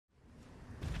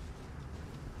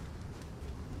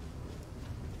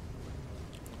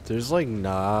There's like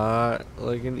not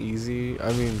like an easy,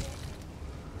 I mean,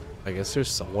 I guess there's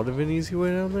somewhat of an easy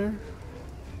way down there.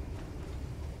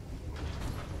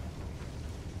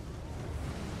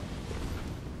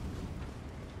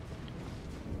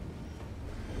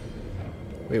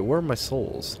 Wait, where are my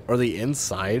souls? Are they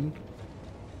inside?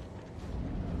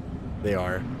 They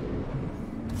are.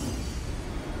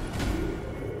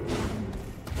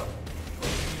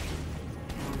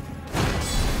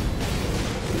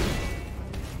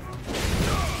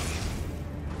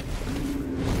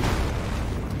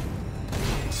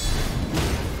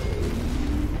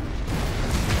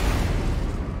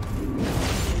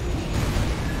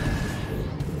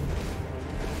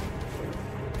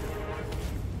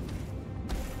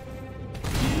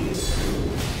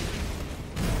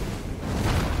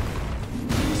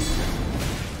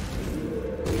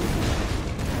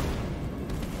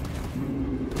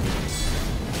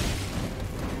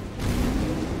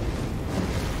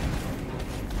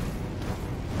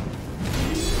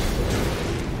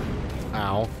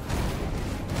 Ow.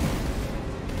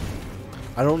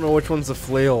 I don't know which one's the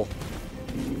flail.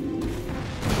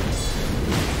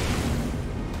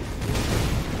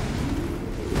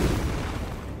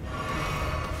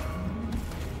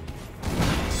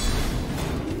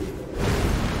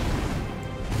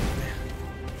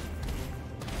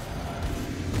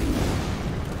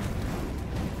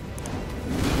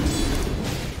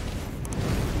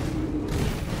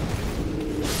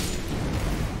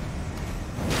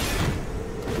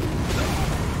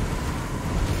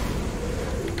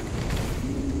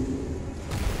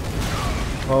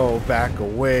 Oh, back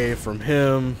away from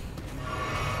him.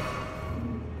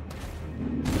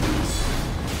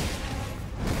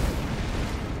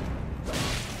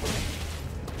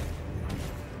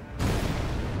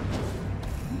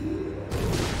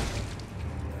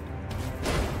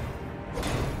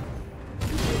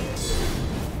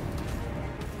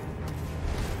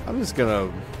 I'm just gonna,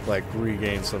 like,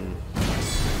 regain some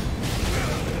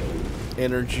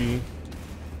energy.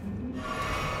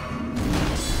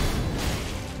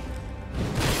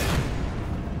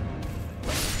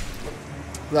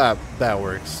 That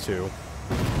works too.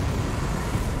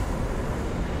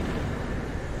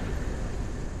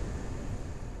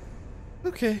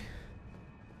 Okay.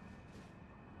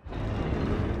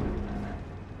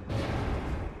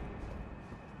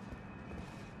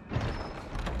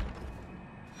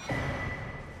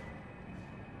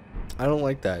 I don't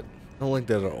like that. I don't like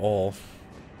that at all.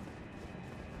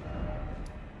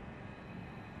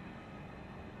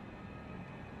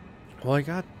 Well, I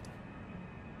got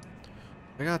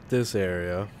this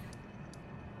area.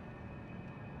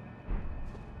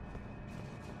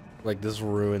 Like this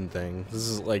ruin thing. This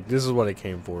is what I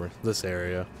came for. This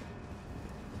area.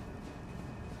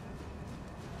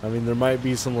 I mean, there might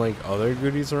be some like other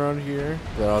goodies around here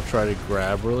that I'll try to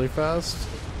grab really fast.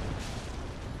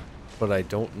 But I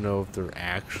don't know if there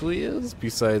actually is,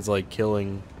 besides like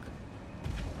killing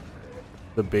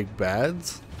the big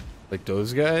bads. Like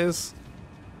those guys.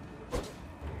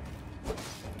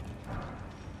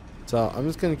 So I'm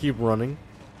just gonna keep running.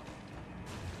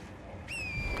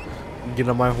 Get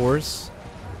on my horse.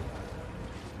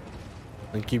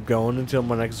 And keep going until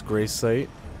my next grace site.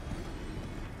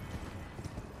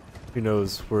 Who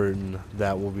knows where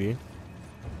that will be.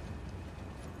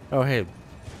 Oh, hey.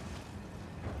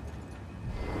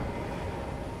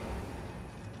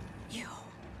 You.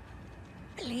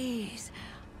 Please.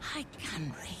 I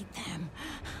can read them.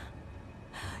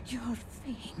 Your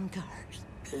fingers.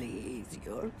 Please,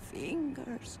 your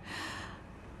fingers.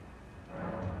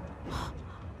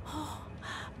 Oh,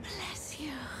 bless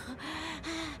you.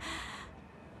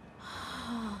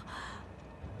 Oh.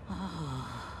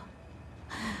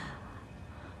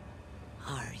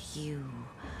 Are you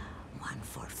one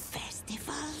for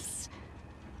festivals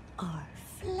or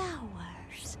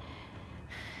flowers?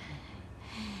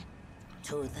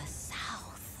 To the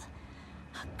south,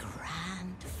 a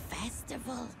grand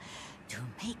festival to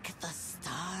make the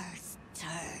stars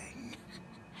turn.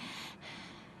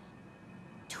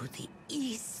 To the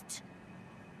east,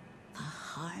 the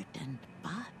heart and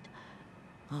bud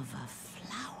of a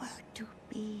flower to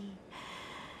be.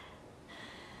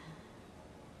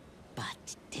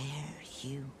 But dare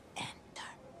you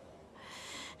enter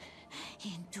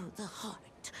into the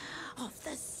heart of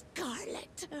the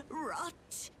scarlet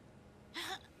rot?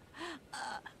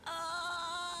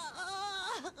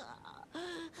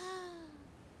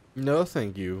 No,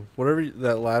 thank you. Whatever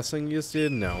that last thing you just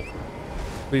did, no.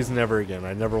 Please never again.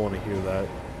 I never want to hear that.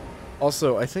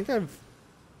 Also, I think I've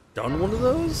done one of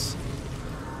those.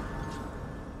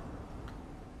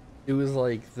 It was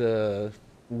like the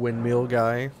windmill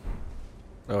guy.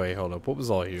 Oh wait, hold up. What was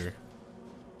all here?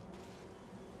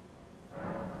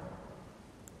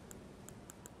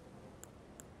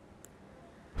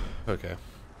 Okay.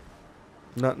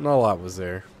 Not a lot was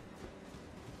there.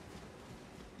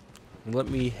 Let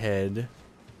me head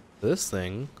this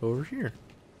thing over here.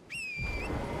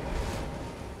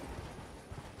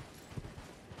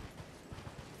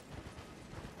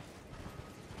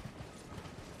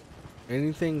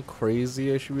 Anything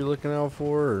crazy I should be looking out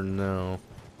for, or no?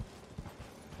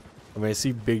 I mean, I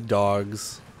see big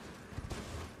dogs.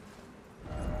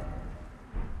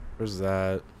 Where's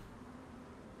that?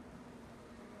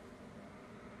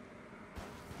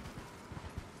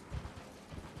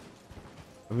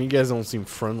 I mean, you guys don't seem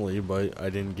friendly, but I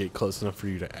didn't get close enough for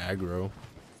you to aggro.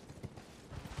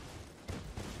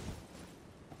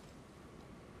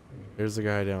 There's a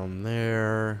guy down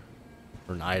there.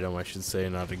 Or an item, I should say,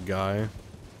 not a guy.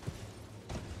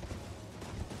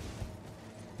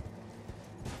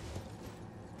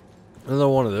 Another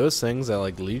one of those things that,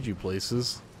 like, lead you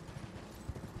places.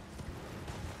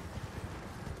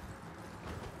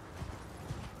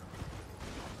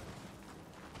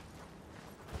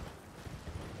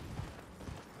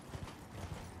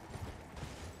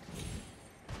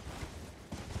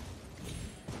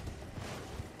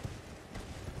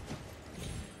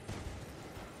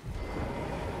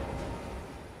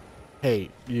 Hey,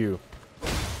 you.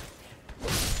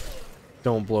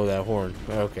 Don't blow that horn.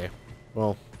 Okay.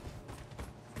 Well.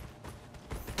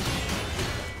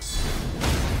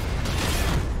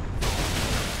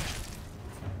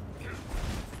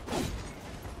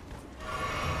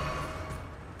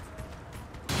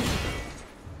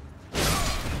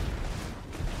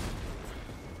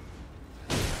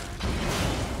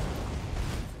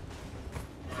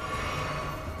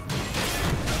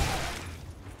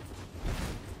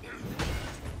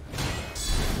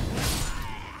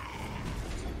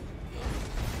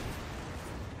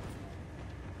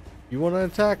 You want to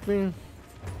attack me?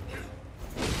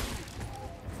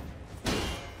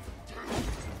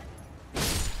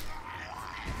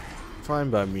 Fine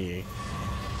by me.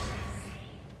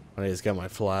 I just got my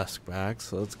flask back,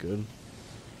 so that's good.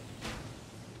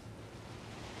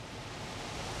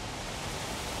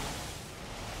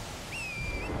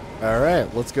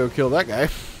 Alright, let's go kill that guy.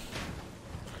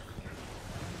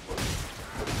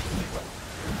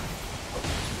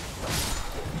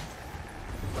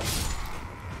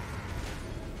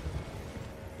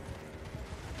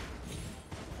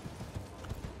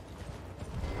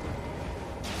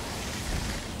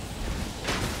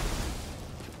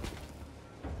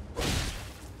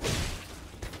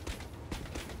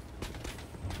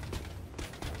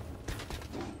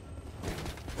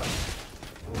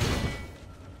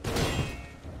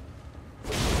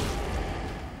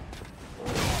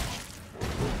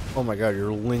 Oh my god,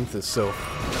 your length is so...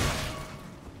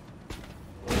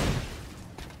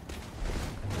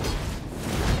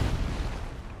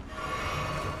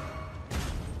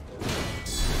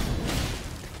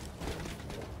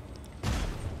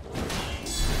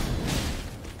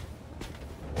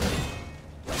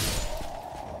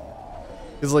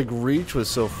 His, like, reach was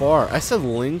so far. I said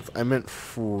length, I meant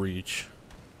reach.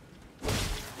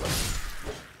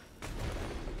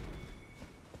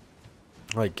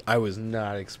 Like, I was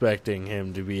not expecting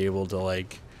him to be able to,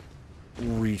 like,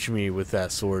 reach me with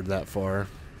that sword that far.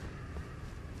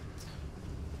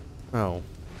 Oh.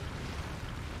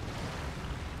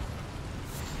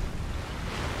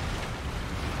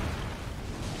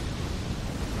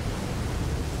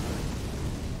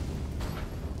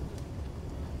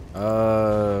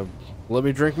 Let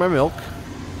me drink my milk.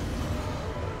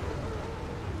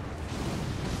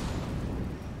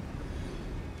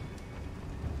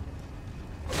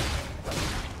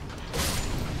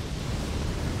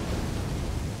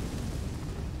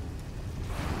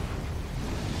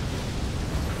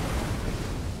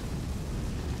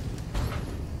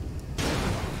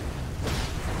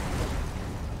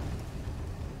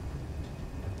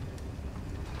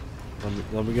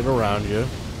 Let me get around you.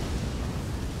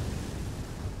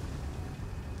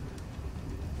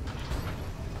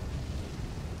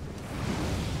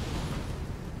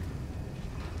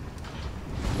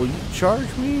 Will you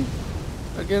charge me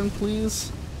again,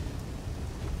 please?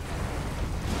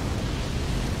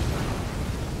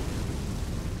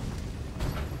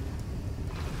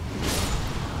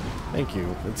 Thank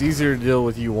you. It's easier to deal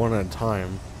with you one at a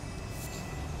time.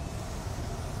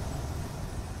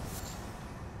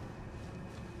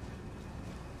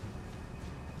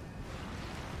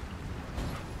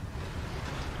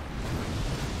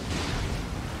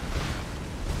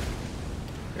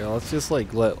 Yeah, let's just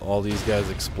like let all these guys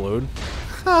explode.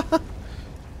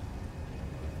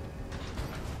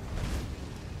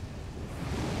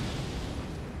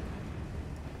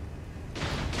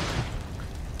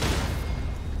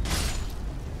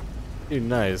 Dude,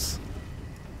 nice.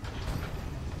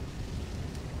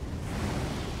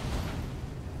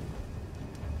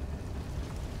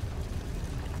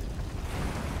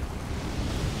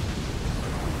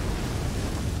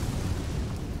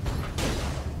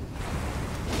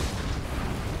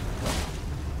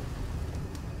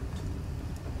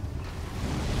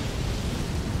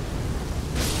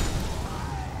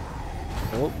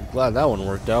 Oh, glad that one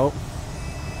worked out.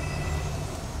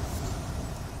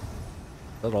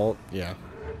 That all, yeah.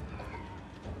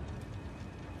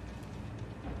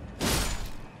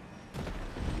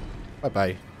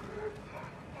 Bye-bye.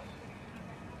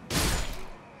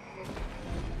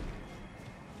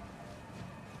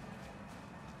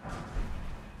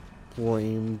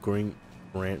 Flame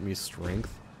grant me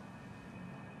strength.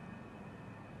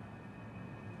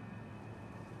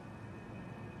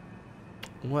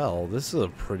 Well, this is a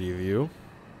pretty view.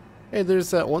 Hey, there's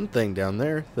that one thing down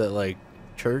there, that like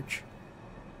church.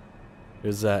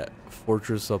 There's that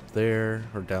fortress up there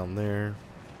or down there.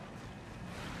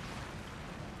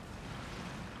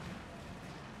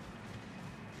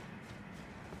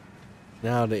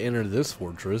 Now to enter this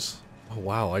fortress. Oh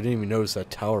wow, I didn't even notice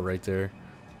that tower right there.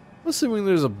 I'm assuming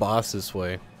there's a boss this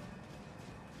way.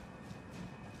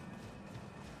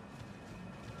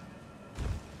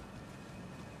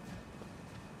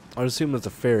 I'd assume that's a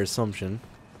fair assumption.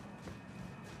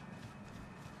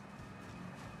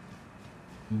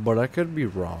 But I could be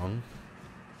wrong.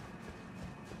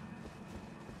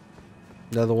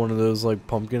 Another one of those like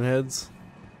pumpkin heads.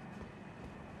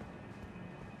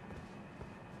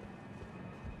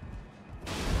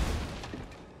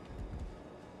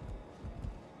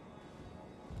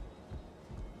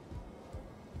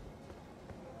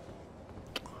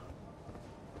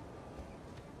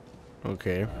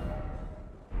 Okay.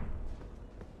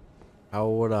 How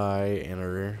would I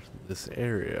enter this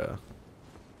area?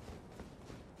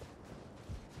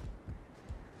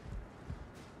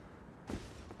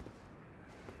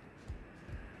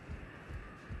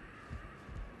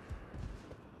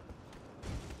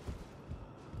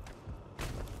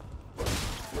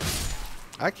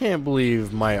 I can't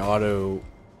believe my auto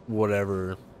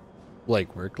whatever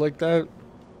like worked like that.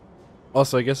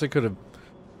 Also, I guess I could have.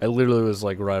 I literally was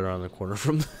like right around the corner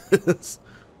from this.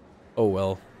 Oh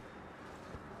well.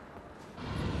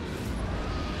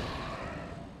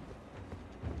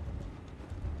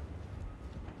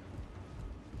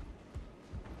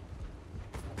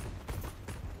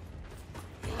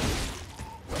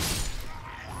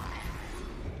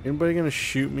 Anybody gonna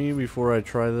shoot me before I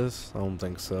try this? I don't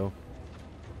think so.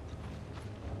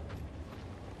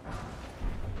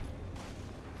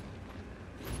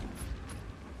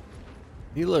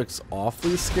 He looks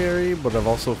awfully scary, but I've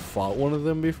also fought one of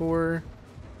them before,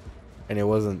 and it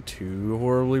wasn't too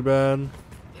horribly bad.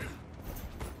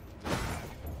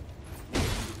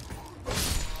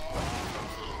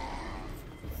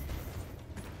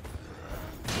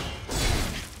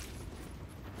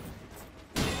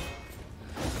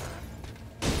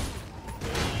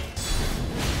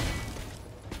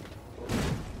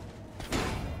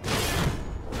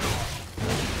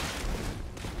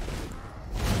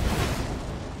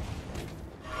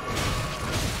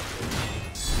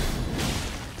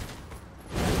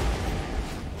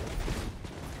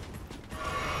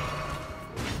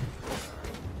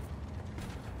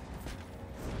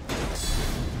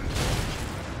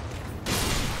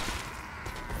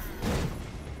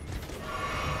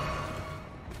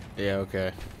 Yeah,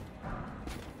 okay.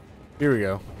 Here we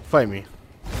go. Fight me.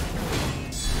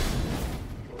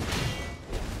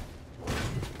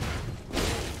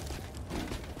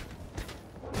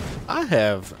 I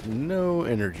have no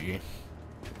energy.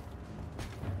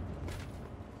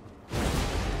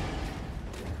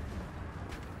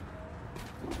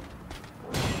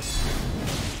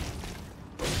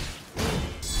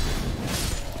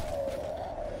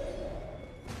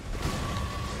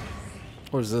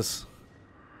 What is this?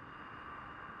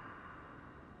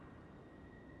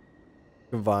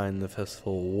 Combine the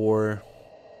Festival War.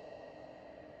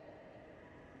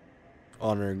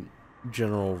 Honor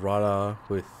General Rada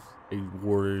with a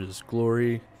warrior's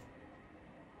glory.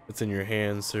 It's in your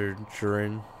hands, Sir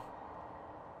Jurin.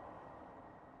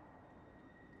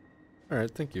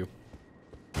 Alright, thank you.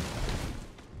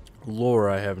 Lore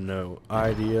I have no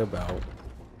idea about.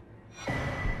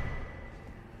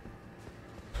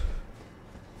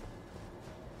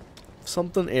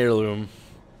 Something heirloom.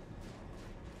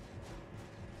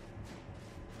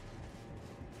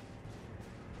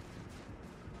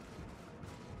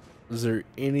 Is there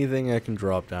anything I can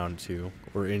drop down to,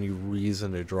 or any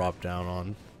reason to drop down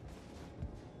on?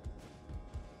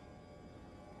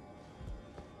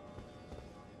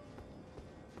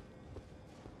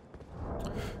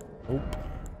 Nope.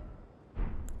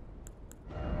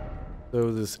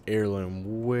 So this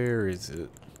heirloom, where is it?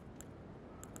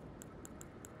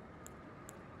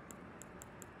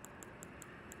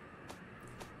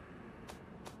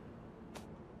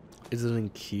 Is it in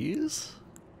keys?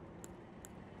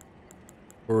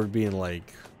 Or would it be in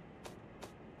like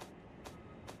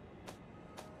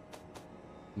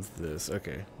this?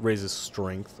 Okay. Raises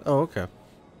strength. Oh, okay.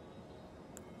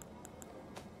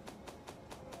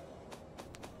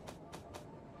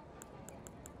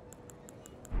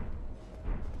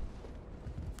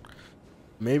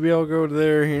 Maybe I'll go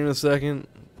there here in a second.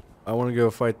 I want to go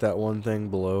fight that one thing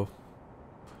below.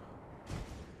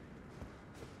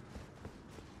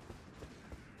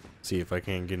 See if I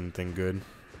can't get anything good.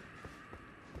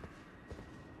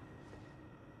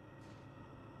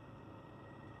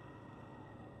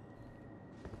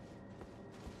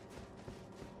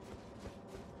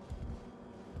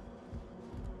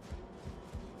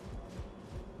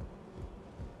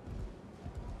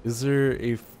 Is there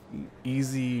a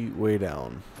easy way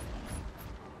down?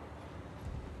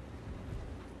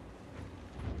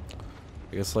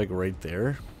 I guess like right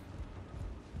there.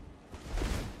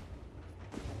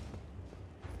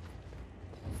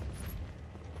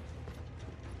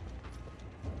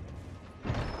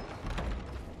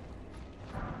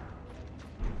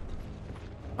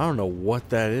 I don't know what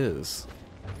that is.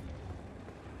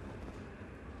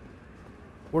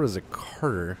 What is a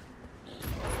Carter?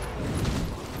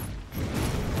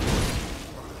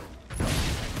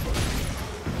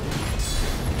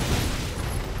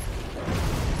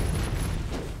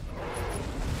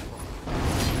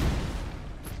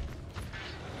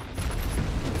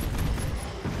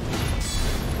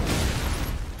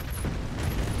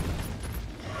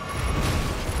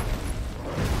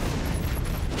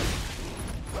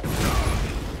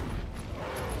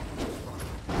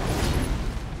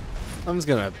 I'm just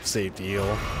gonna save the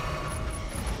heal.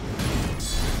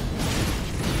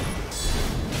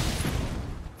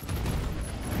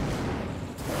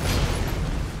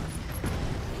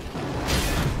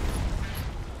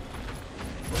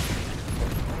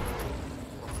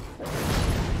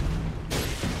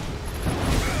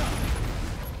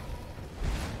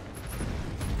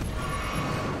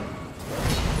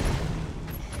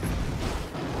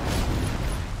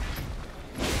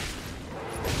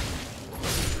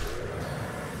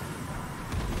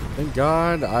 Thank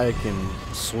God I can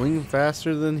swing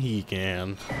faster than he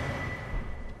can.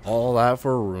 All that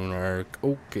for a rune arc.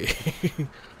 Okay.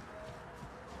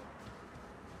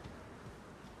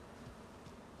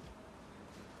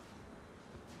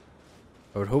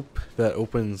 I would hope that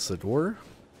opens the door.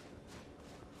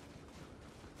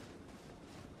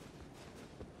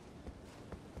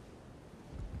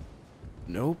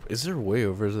 Nope. Is there a way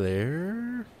over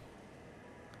there?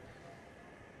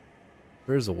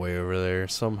 There's a way over there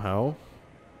somehow.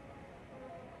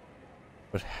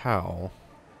 But how?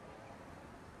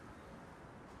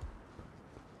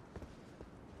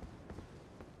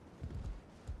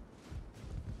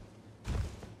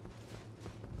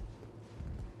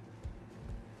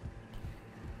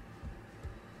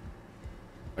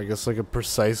 I guess like a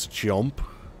precise jump.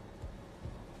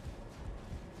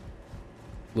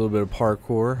 A little bit of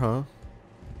parkour, huh?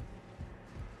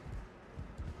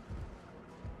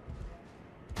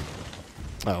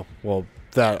 Oh, well,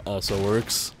 that also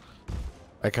works.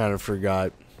 I kind of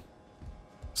forgot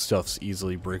stuff's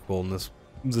easily breakable in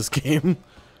this game.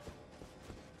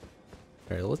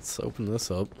 Alright, let's open this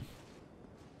up.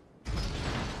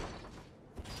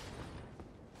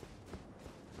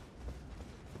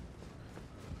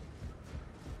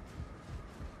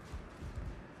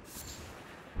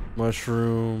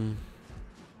 Mushroom.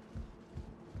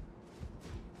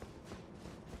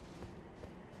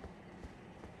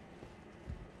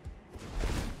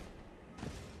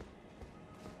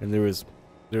 And there was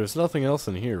nothing else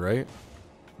in here, right?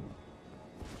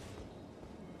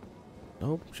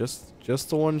 Nope, just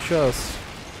the one chest.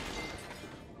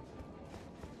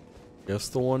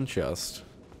 Just the one chest.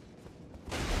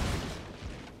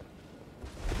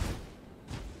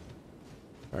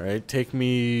 Alright, take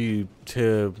me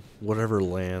to whatever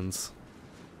lands.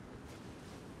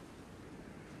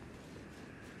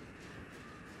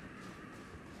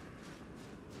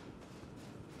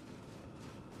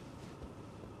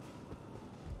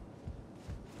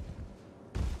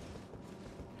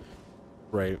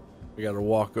 Right, we gotta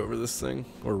walk over this thing,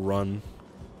 or run.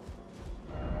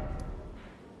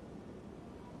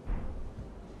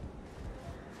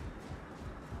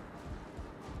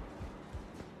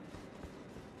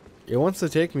 It wants to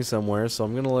take me somewhere, so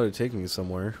I'm gonna let it take me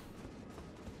somewhere.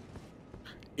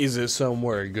 Is it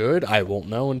somewhere good? I won't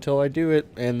know until I do it,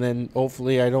 and then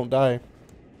hopefully I don't die.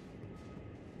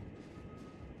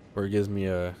 Or it gives me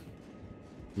a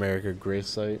America Grace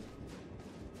site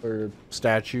or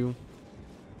statue.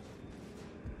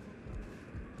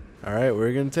 Alright, where are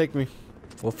you gonna take me?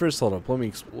 Well, first, hold up. Let me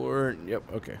explore. Yep,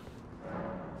 okay.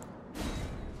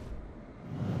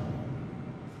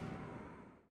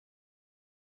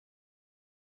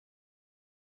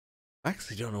 I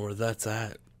actually don't know where that's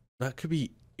at. That could be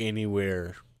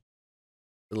anywhere,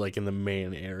 like in the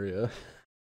main area.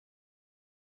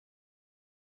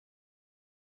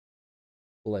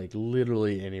 Like,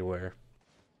 literally anywhere.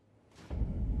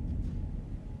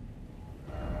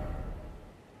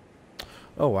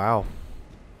 Oh, wow.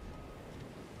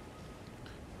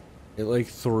 It, like,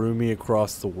 threw me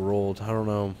across the world. I don't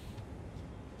know.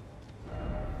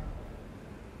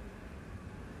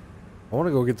 I want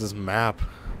to go get this map.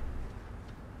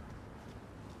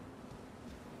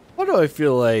 Why do I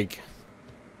feel like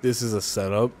this is a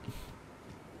setup?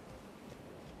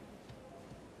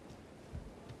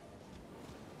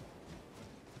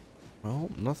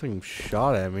 Well, nothing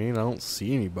shot at me, and I don't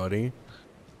see anybody.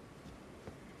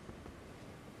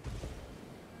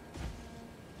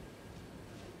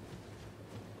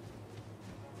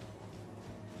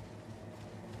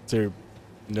 Is there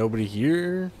nobody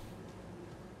here?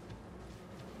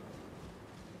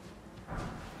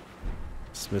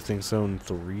 Smithing Zone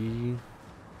 3.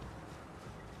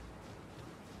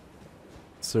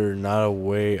 Is there not a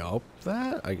way up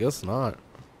that? I guess not.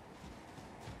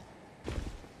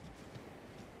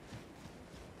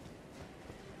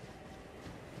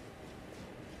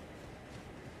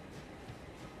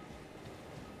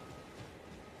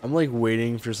 I'm like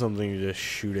waiting for something to just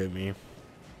shoot at me.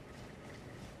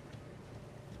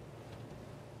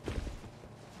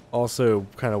 Also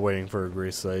kind of waiting for a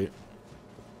grace site.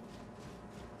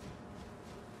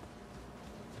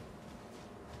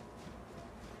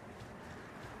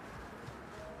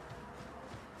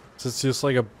 Is this just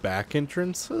like a back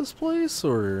entrance to this place,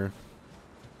 or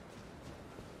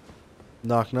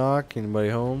knock knock, anybody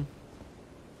home?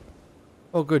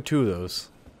 Oh good, 2 of those.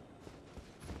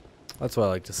 That's what I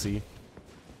like to see.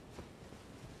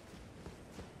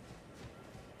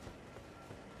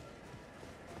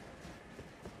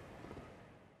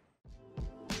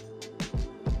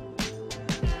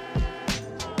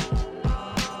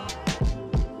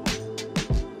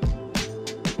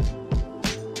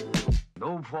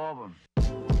 No problem.